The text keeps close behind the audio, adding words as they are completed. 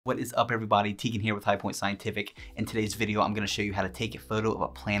What is up, everybody? Teagan here with High Point Scientific. In today's video, I'm going to show you how to take a photo of a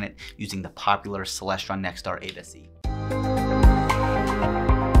planet using the popular Celestron Nexstar 8SE.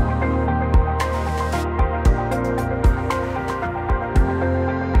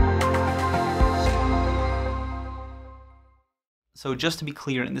 So just to be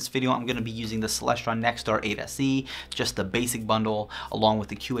clear, in this video, I'm going to be using the Celestron Nexstar 8SE, just the basic bundle, along with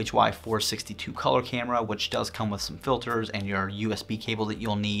the QHY 462 color camera, which does come with some filters and your USB cable that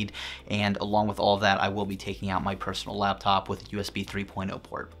you'll need. And along with all of that, I will be taking out my personal laptop with a USB 3.0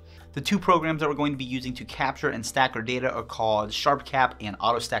 port. The two programs that we're going to be using to capture and stack our data are called SharpCap and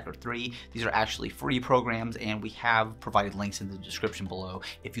AutoStacker 3. These are actually free programs, and we have provided links in the description below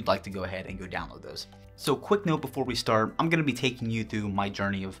if you'd like to go ahead and go download those. So quick note before we start, I'm going to be taking you through my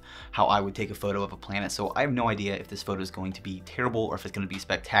journey of how I would take a photo of a planet. So I have no idea if this photo is going to be terrible or if it's going to be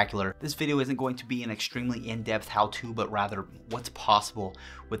spectacular. This video isn't going to be an extremely in-depth how-to, but rather what's possible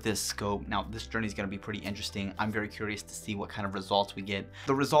with this scope. Now, this journey is going to be pretty interesting. I'm very curious to see what kind of results we get.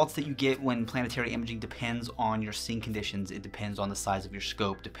 The results that you get when planetary imaging depends on your scene conditions. It depends on the size of your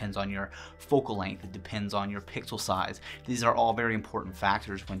scope, depends on your focal length, it depends on your pixel size. These are all very important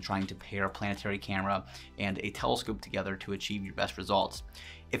factors when trying to pair a planetary camera and a telescope together to achieve your best results.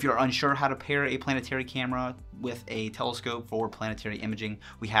 If you're unsure how to pair a planetary camera with a telescope for planetary imaging,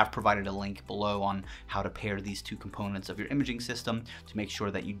 we have provided a link below on how to pair these two components of your imaging system to make sure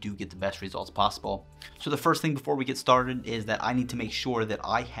that you do get the best results possible. So the first thing before we get started is that I need to make sure that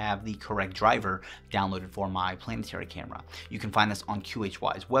I have the correct driver downloaded for my planetary camera. You can find this on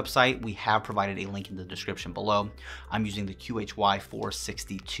QHY's website. We have provided a link in the description below. I'm using the QHY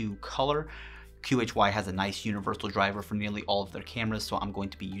 462 color. QHY has a nice universal driver for nearly all of their cameras, so I'm going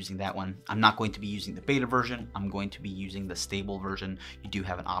to be using that one. I'm not going to be using the beta version. I'm going to be using the stable version. You do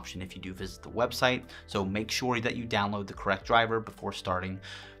have an option if you do visit the website, so make sure that you download the correct driver before starting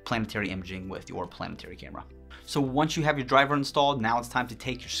planetary imaging with your planetary camera. So once you have your driver installed, now it's time to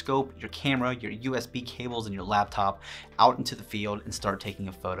take your scope, your camera, your USB cables, and your laptop out into the field and start taking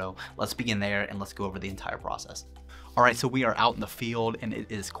a photo. Let's begin there and let's go over the entire process. All right, so we are out in the field and it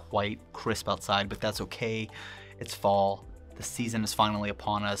is quite crisp outside, but that's okay. It's fall, the season is finally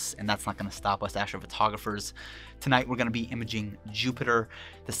upon us, and that's not gonna stop us astrophotographers. Tonight, we're gonna be imaging Jupiter.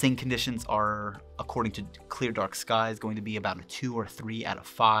 The scene conditions are, according to Clear Dark Skies, going to be about a 2 or 3 out of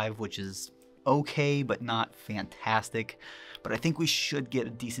 5, which is okay, but not fantastic. But I think we should get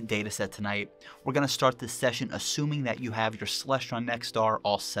a decent data set tonight. We're gonna start this session assuming that you have your Celestron Nexstar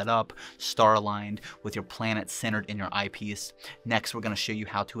all set up, star aligned, with your planet centered in your eyepiece. Next, we're gonna show you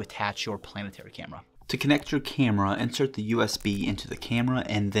how to attach your planetary camera. To connect your camera, insert the USB into the camera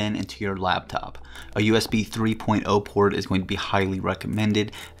and then into your laptop. A USB 3.0 port is going to be highly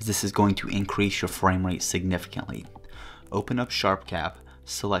recommended, as this is going to increase your frame rate significantly. Open up SharpCap.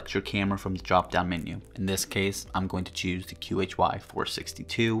 Select your camera from the drop-down menu. In this case, I'm going to choose the QHY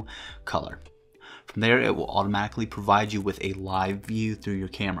 462 color. From there, it will automatically provide you with a live view through your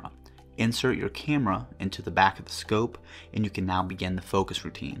camera. Insert your camera into the back of the scope, and you can now begin the focus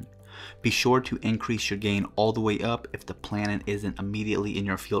routine. Be sure to increase your gain all the way up if the planet isn't immediately in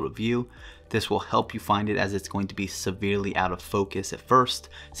your field of view. This will help you find it, as it's going to be severely out of focus at first,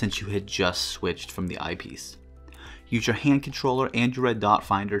 since you had just switched from the eyepiece. Use your hand controller and your red dot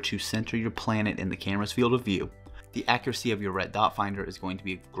finder to center your planet in the camera's field of view. The accuracy of your red dot finder is going to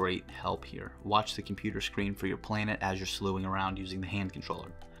be a great help here. Watch the computer screen for your planet as you're slewing around using the hand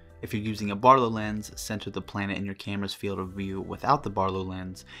controller. If you're using a Barlow lens, center the planet in your camera's field of view without the Barlow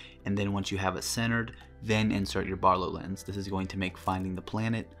lens, and then once you have it centered, then insert your Barlow lens. This is going to make finding the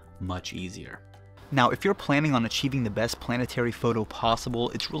planet much easier. Now, if you're planning on achieving the best planetary photo possible,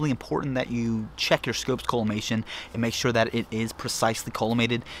 it's really important that you check your scope's collimation and make sure that it is precisely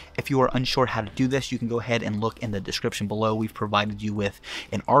collimated. If you are unsure how to do this, you can go ahead and look in the description below. We've provided you with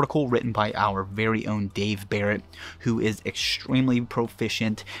an article written by our very own Dave Barrett, who is extremely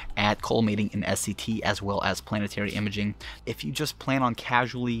proficient at collimating in SCT as well as planetary imaging. If you just plan on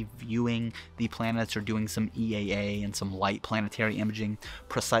casually viewing the planets or doing some EAA and some light planetary imaging,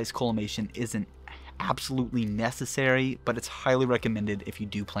 precise collimation isn't absolutely necessary, but it's highly recommended if you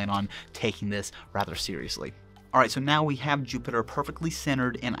do plan on taking this rather seriously. Alright, so now we have Jupiter perfectly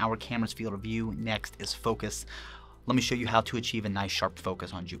centered in our camera's field of view. Next is focus. Let me show you how to achieve a nice sharp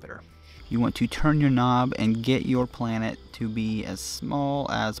focus on Jupiter. You want to turn your knob and get your planet to be as small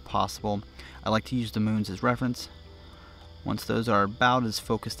as possible. I like to use the moons as reference. Once those are about as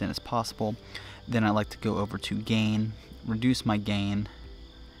focused in as possible, then I like to go over to gain, reduce my gain,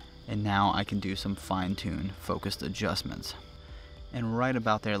 and now I can do some fine-tune focused adjustments. And right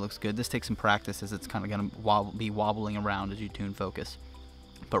about there looks good. This takes some practice, as it's kind of going to be wobbling around as you tune focus.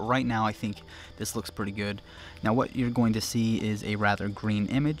 But right now I think this looks pretty good. Now what you're going to see is a rather green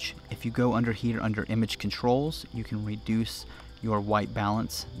image. If you go under here under image controls, you can reduce your white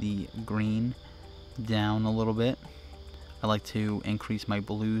balance, the green, down a little bit. I like to increase my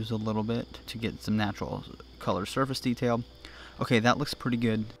blues a little bit to get some natural color surface detail. Okay, that looks pretty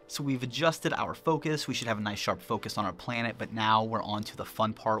good. So we've adjusted our focus. We should have a nice sharp focus on our planet, but now we're on to the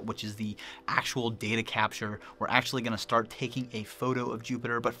fun part, which is the actual data capture. We're actually gonna start taking a photo of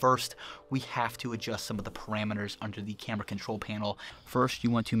Jupiter, but first we have to adjust some of the parameters under the camera control panel. First,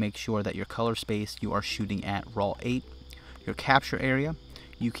 you want to make sure that your color space, you are shooting at RAW 8. Your capture area,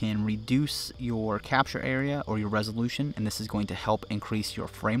 you can reduce your capture area or your resolution, and this is going to help increase your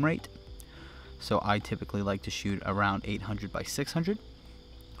frame rate. So I typically like to shoot around 800 by 600.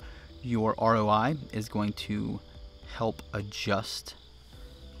 Your ROI is going to help adjust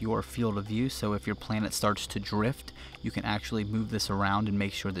your field of view. So if your planet starts to drift, you can actually move this around and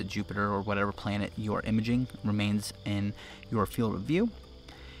make sure that Jupiter or whatever planet you're imaging remains in your field of view.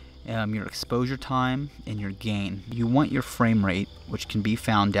 Your exposure time and your gain. You want your frame rate, which can be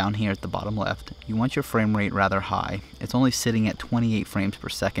found down here at the bottom left. You want your frame rate rather high. It's only sitting at 28 frames per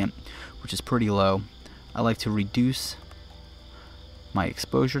second, which is pretty low. I like to reduce my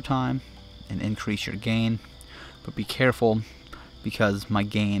exposure time and increase your gain, but be careful because my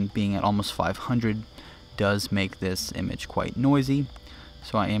gain being at almost 500 does make this image quite noisy.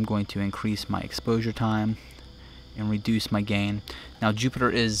 So I am going to increase my exposure time and reduce my gain. Now Jupiter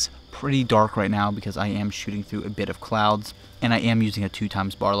is pretty dark right now because I am shooting through a bit of clouds and I am using a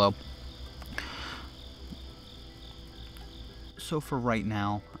 2x Barlow. So for right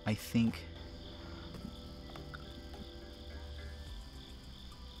now, I think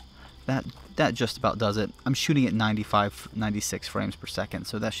that just about does it. I'm shooting at 96 frames per second,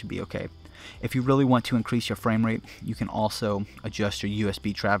 so that should be okay. If you really want to increase your frame rate, you can also adjust your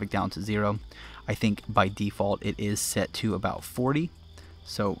USB traffic down to 0. I think by default it is set to about 40.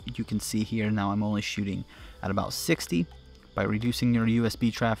 So you can see here now I'm only shooting at about 60. By reducing your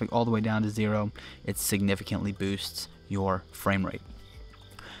USB traffic all the way down to 0, it significantly boosts your frame rate.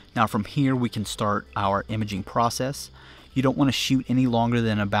 Now from here we can start our imaging process. You don't want to shoot any longer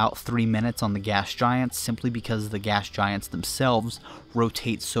than about 3 minutes on the gas giants, simply because the gas giants themselves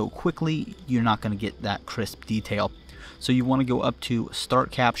rotate so quickly you're not going to get that crisp detail. So you want to go up to start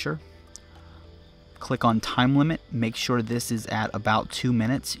capture, click on time limit, make sure this is at about 2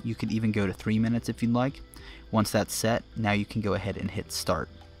 minutes. You could even go to 3 minutes if you'd like. Once that's set, now you can go ahead and hit start.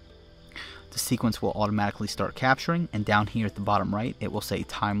 The sequence will automatically start capturing, and down here at the bottom right it will say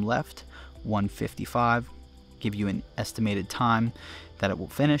time left 1:55, give you an estimated time that it will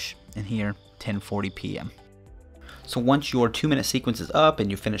finish, and here 10:40 p.m. So once your 2-minute sequence is up and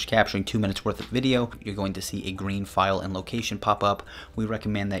you finish capturing 2 minutes worth of video, you're going to see a green file and location pop up. We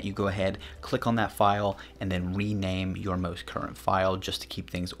recommend that you go ahead, click on that file, and then rename your most current file just to keep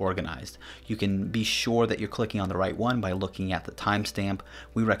things organized. You can be sure that you're clicking on the right one by looking at the timestamp.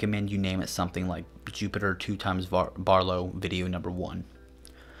 We recommend you name it something like Jupiter 2x Barlow video number 1.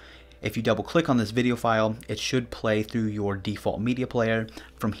 If you double click on this video file, it should play through your default media player.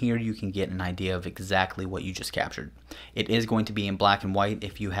 From here you can get an idea of exactly what you just captured. It is going to be in black and white.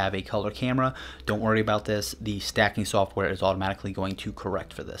 If you have a color camera, don't worry about this. The stacking software is automatically going to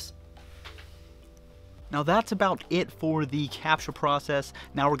correct for this. Now that's about it for the capture process.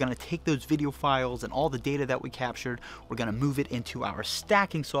 Now we're going to take those video files and all the data that we captured, we're going to move it into our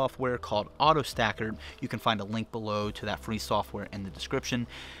stacking software called AutoStacker. You can find a link below to that free software in the description.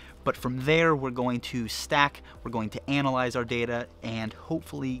 But from there, we're going to stack, we're going to analyze our data, and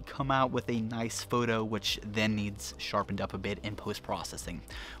hopefully come out with a nice photo, which then needs sharpened up a bit in post-processing.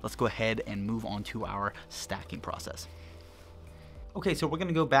 Let's go ahead and move on to our stacking process. Okay, so we're going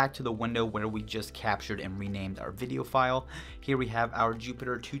to go back to the window where we just captured and renamed our video file. Here we have our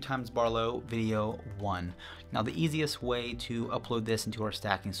Jupiter 2x Barlow video 1. Now the easiest way to upload this into our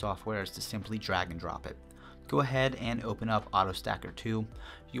stacking software is to simply drag and drop it. Go ahead and open up AutoStacker 2.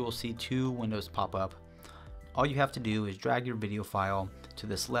 You will see 2 windows pop up. All you have to do is drag your video file to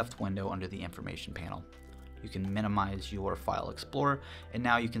this left window under the information panel. You can minimize your file explorer, and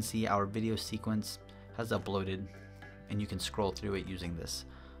now you can see our video sequence has uploaded, and you can scroll through it using this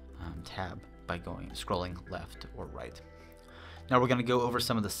tab by scrolling left or right. Now we're going to go over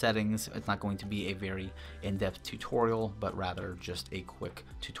some of the settings. It's not going to be a very in-depth tutorial, but rather just a quick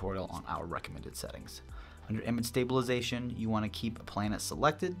tutorial on our recommended settings. Under image stabilization, you want to keep a planet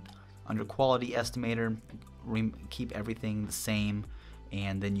selected. Under quality estimator, keep everything the same,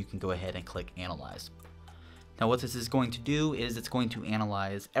 and then you can go ahead and click analyze. Now what this is going to do is it's going to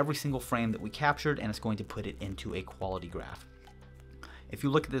analyze every single frame that we captured, and it's going to put it into a quality graph. If you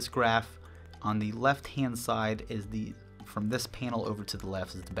look at this graph, on the left hand side is from this panel over to the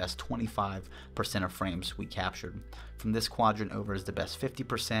left is the best 25% of frames we captured. From this quadrant over is the best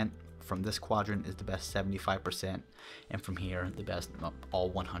 50%. From this quadrant is the best 75%. And from here, the best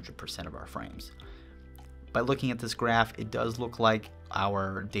all 100% of our frames. By looking at this graph, it does look like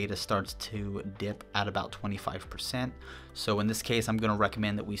our data starts to dip at about 25%. So in this case, I'm going to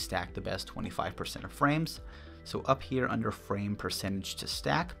recommend that we stack the best 25% of frames. So up here under frame percentage to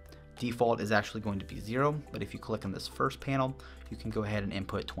stack, default is actually going to be 0, but if you click on this first panel, you can go ahead and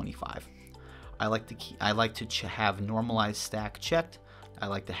input 25. I like to have normalized stack checked. I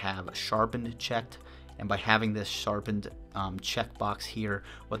like to have sharpened checked. And by having this sharpened checkbox here,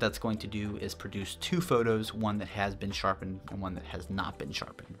 what that's going to do is produce two photos, one that has been sharpened and one that has not been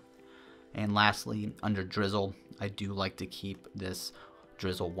sharpened. And lastly, under drizzle, I do like to keep this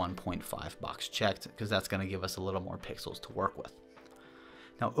drizzle 1.5 box checked because that's going to give us a little more pixels to work with.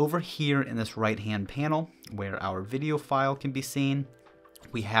 Now over here in this right hand panel where our video file can be seen,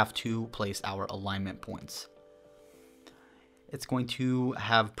 we have to place our alignment points. It's going to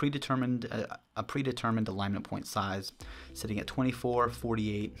have a predetermined alignment point size sitting at 24,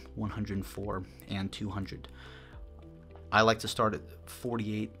 48, 104, and 200. I like to start at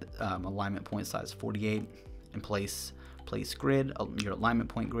 48, alignment point size 48, and place grid. Your alignment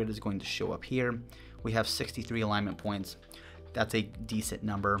point grid is going to show up here. We have 63 alignment points. That's a decent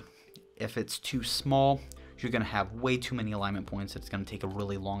number. If it's too small, you're going to have way too many alignment points. It's going to take a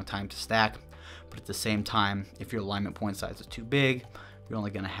really long time to stack. But at the same time, if your alignment point size is too big, you're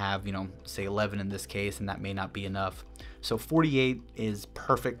only going to have, say 11 in this case, and that may not be enough. So 48 is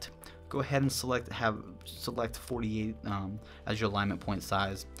perfect. Go ahead and select 48 as your alignment point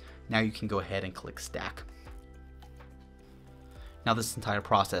size. Now you can go ahead and click stack. Now this entire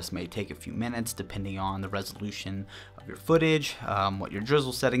process may take a few minutes depending on the resolution of your footage, what your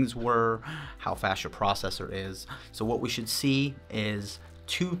drizzle settings were, how fast your processor is. So what we should see is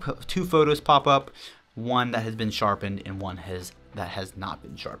two photos pop up, one that has been sharpened and one that has not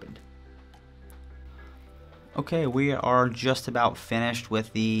been sharpened. Okay, we are just about finished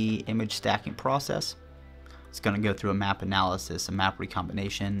with the image stacking process. It's going to go through a map analysis, a map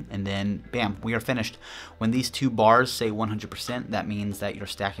recombination, and then bam, we are finished. When these two bars say 100%, that means that your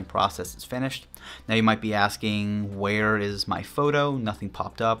stacking process is finished. Now you might be asking, where is my photo? Nothing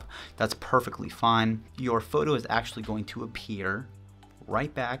popped up. That's perfectly fine. Your photo is actually going to appear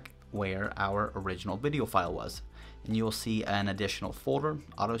right back where our original video file was. And you'll see an additional folder,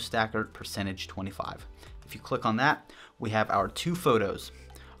 auto stacker percentage 25. If you click on that, we have our two photos.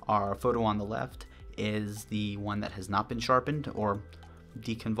 Our photo on the left is the one that has not been sharpened or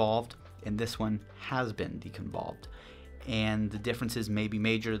deconvolved, and this one has been deconvolved. And the differences may be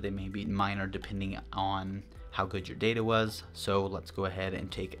major, they may be minor depending on how good your data was. So let's go ahead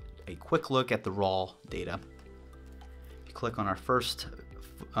and take a quick look at the raw data. If you click on our first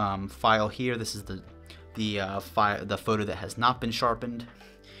file here, this is the photo that has not been sharpened.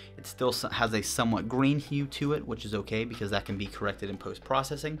 It still has a somewhat green hue to it, which is okay because that can be corrected in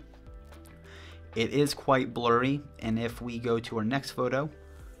post-processing. It is quite blurry, and if we go to our next photo,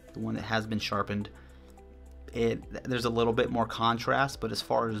 the one that has been sharpened, there's a little bit more contrast, but as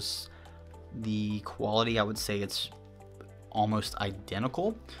far as the quality, I would say it's almost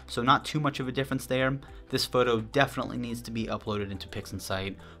identical, so not too much of a difference there. This photo definitely needs to be uploaded into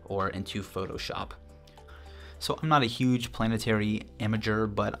PixInsight or into Photoshop. So I'm not a huge planetary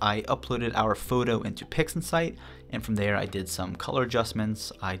imager, but I uploaded our photo into PixInsight, and from there I did some color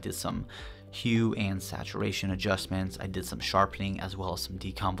adjustments, I did some hue and saturation adjustments, I did some sharpening as well as some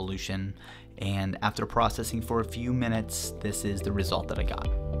deconvolution, and after processing for a few minutes, this is the result that I got.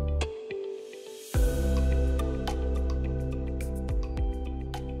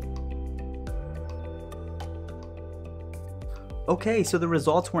 Okay, so the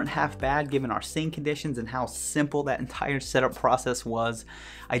results weren't half bad given our sync conditions and how simple that entire setup process was.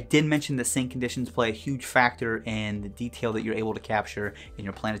 I did mention the sync conditions play a huge factor in the detail that you're able to capture in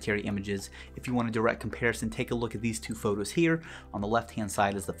your planetary images. If you want a direct comparison, take a look at these two photos here. On the left hand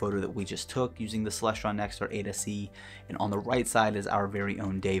side is the photo that we just took using the Celestron Nexstar 8SE, and on the right side is our very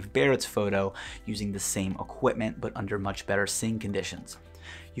own Dave Barrett's photo using the same equipment but under much better sync conditions.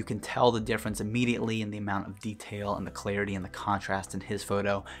 You can tell the difference immediately in the amount of detail and the clarity and the contrast in his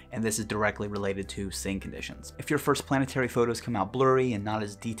photo, and this is directly related to scene conditions. If your first planetary photos come out blurry and not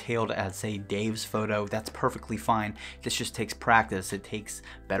as detailed as, say, Dave's photo, that's perfectly fine. This just takes practice. It takes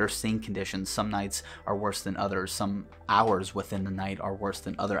better scene conditions. Some nights are worse than others. Some hours within the night are worse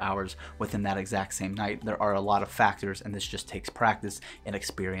than other hours within that exact same night. There are a lot of factors, and this just takes practice and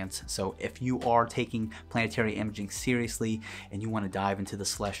experience. So if you are taking planetary imaging seriously and you want to dive into the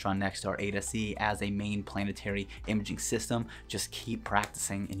Celestron Nexstar 8SE as a main planetary imaging system, just keep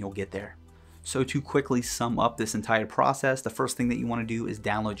practicing and you'll get there. So to quickly sum up this entire process, the first thing that you want to do is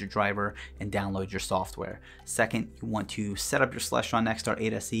download your driver and download your software. Second, you want to set up your Celestron Nexstar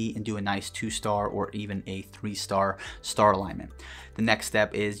 8SE and do a nice 2-star or even a 3-star star alignment. The next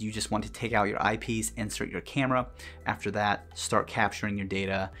step is you just want to take out your eyepiece, insert your camera. After that, start capturing your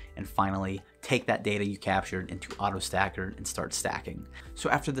data, and finally take that data you captured into Auto Stacker and start stacking. So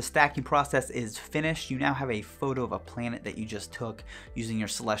after the stacking process is finished, you now have a photo of a planet that you just took using your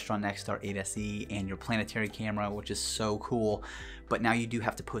Celestron Nexstar 8SE and your planetary camera, which is so cool. But now you do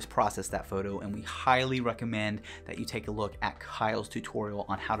have to post-process that photo, and we highly recommend that you take a look at Kyle's tutorial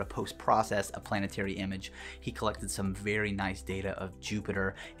on how to post-process a planetary image. He collected some very nice data of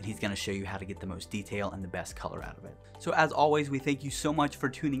Jupiter, and he's going to show you how to get the most detail and the best color out of it. So as always, we thank you so much for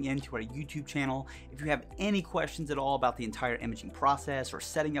tuning in to our YouTube channel. If you have any questions at all about the entire imaging process or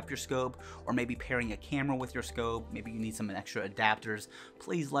setting up your scope, or maybe pairing a camera with your scope, maybe you need some extra adapters,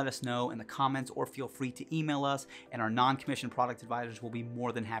 please let us know in the comments or feel free to email us, and our non-commissioned product advisors will be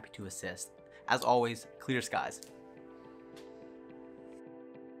more than happy to assist. As always, clear skies.